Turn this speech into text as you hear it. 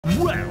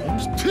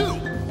Round two.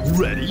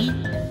 Ready?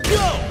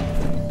 Go!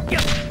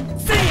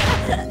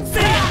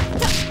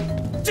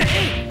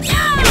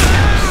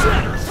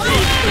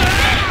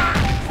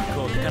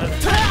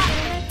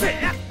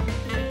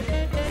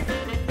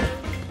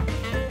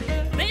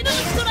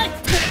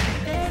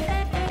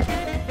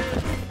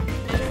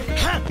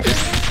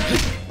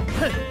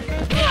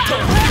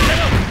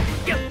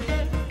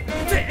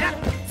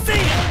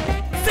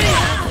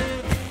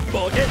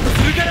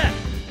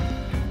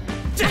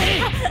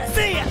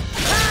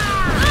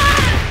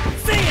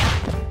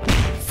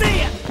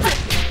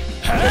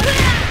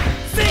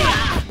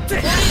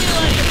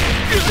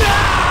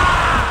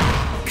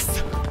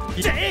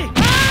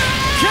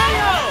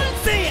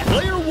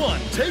 Player one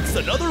takes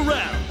another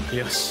round.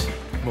 よし、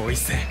もう一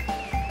戦。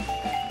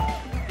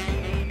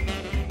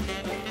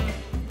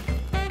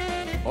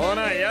ほ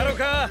な、やろ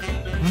か。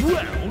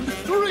Round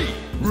three.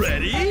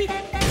 Ready?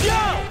 Go!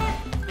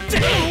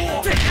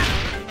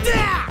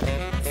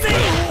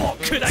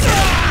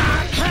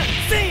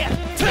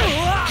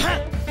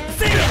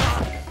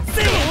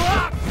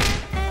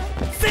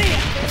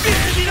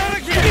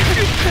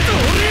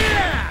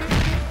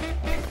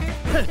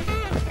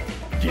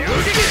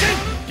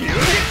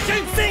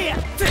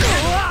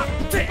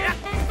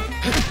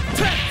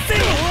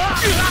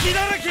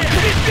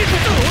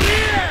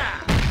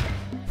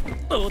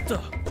 おっと。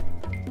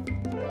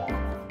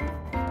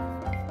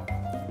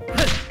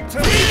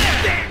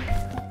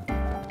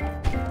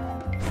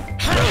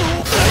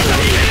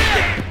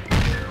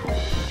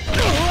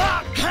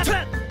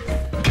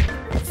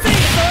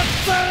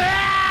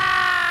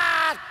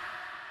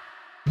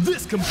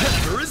This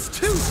competitor is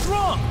too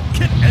strong.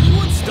 Can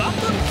anyone stop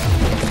them?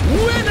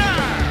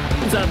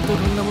 Winner! ざっとこ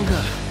んなもんか。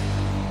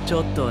ち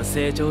ょっとは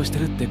成長して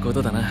るってこ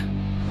とだな。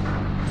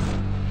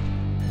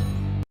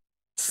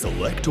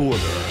Select order.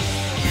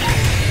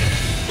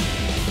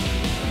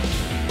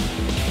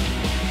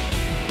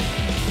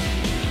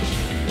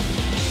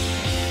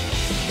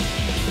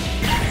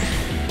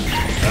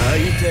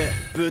 相手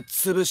ぶっ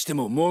潰して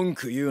も文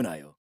句言うな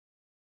よ。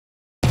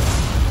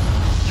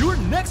Your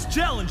next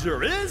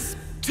challenger is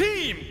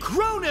Team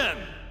Cronin.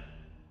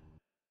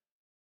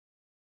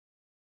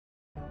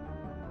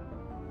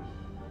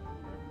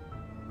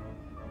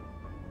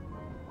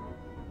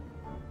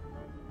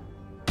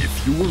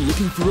 If you were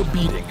looking for a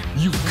beating,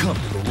 you've come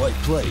to the right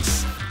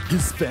place.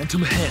 His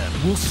phantom hand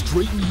will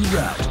straighten you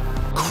out.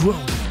 Cronin.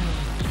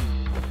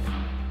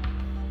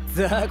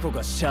 ザコ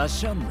がシャ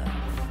シャンな。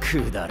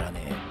くだら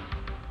ねえ。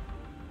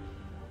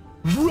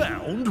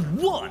Round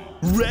one.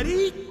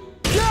 Ready?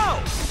 Go!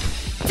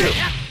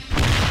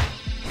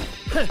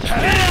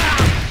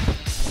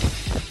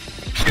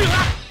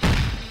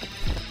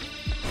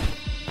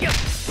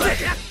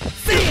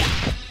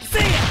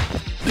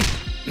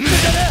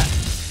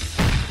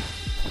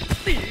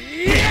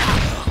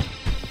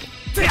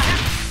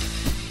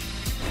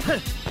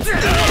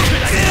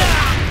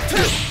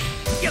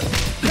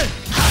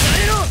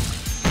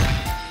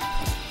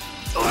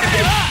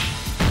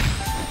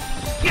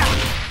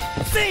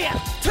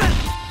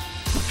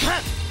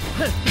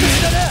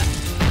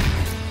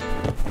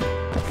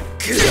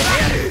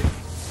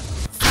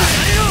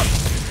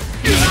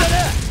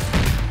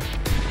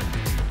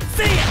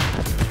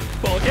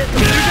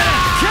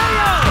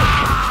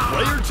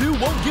 Player two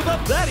won't give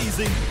up that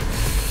easy.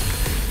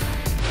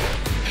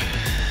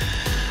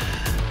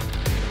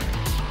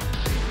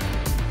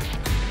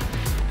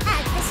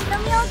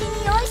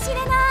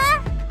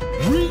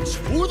 Reach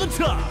for the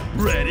top.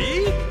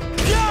 Ready?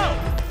 Go!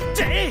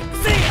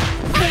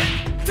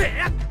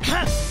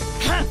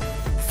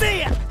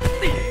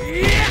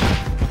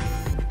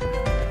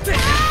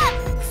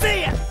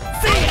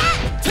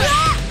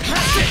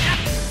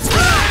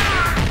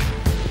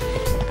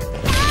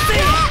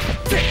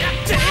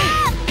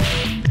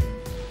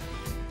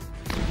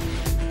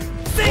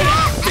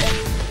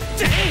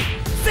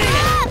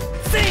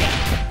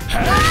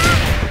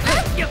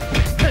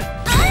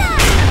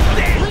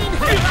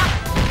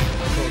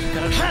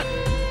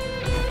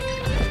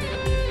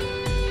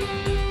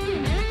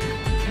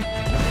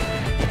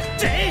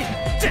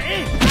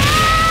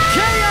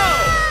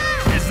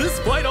 Is this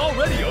fight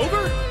already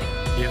over?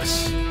 よ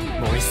し、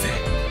もう一戦。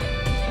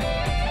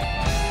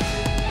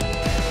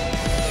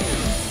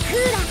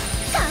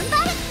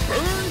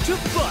Burn to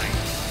fight.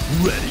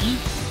 Ready?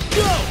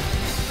 Go!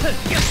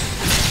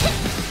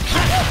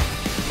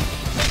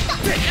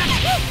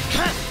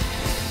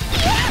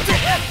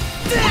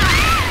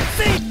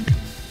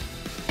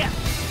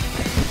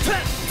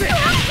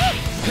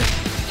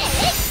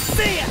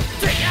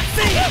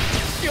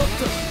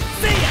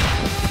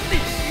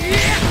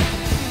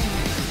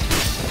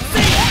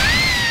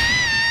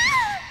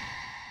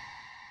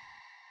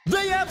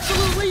 They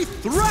absolutely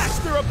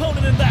thrashed their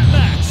opponent in that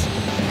match.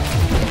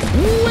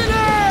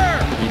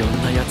 Winner! いろ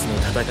んなやつの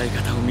戦い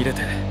方を見れ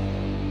て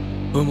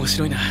面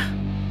白いな。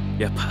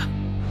やっぱ。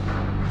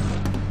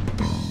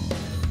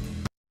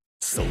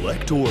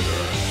Select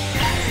order.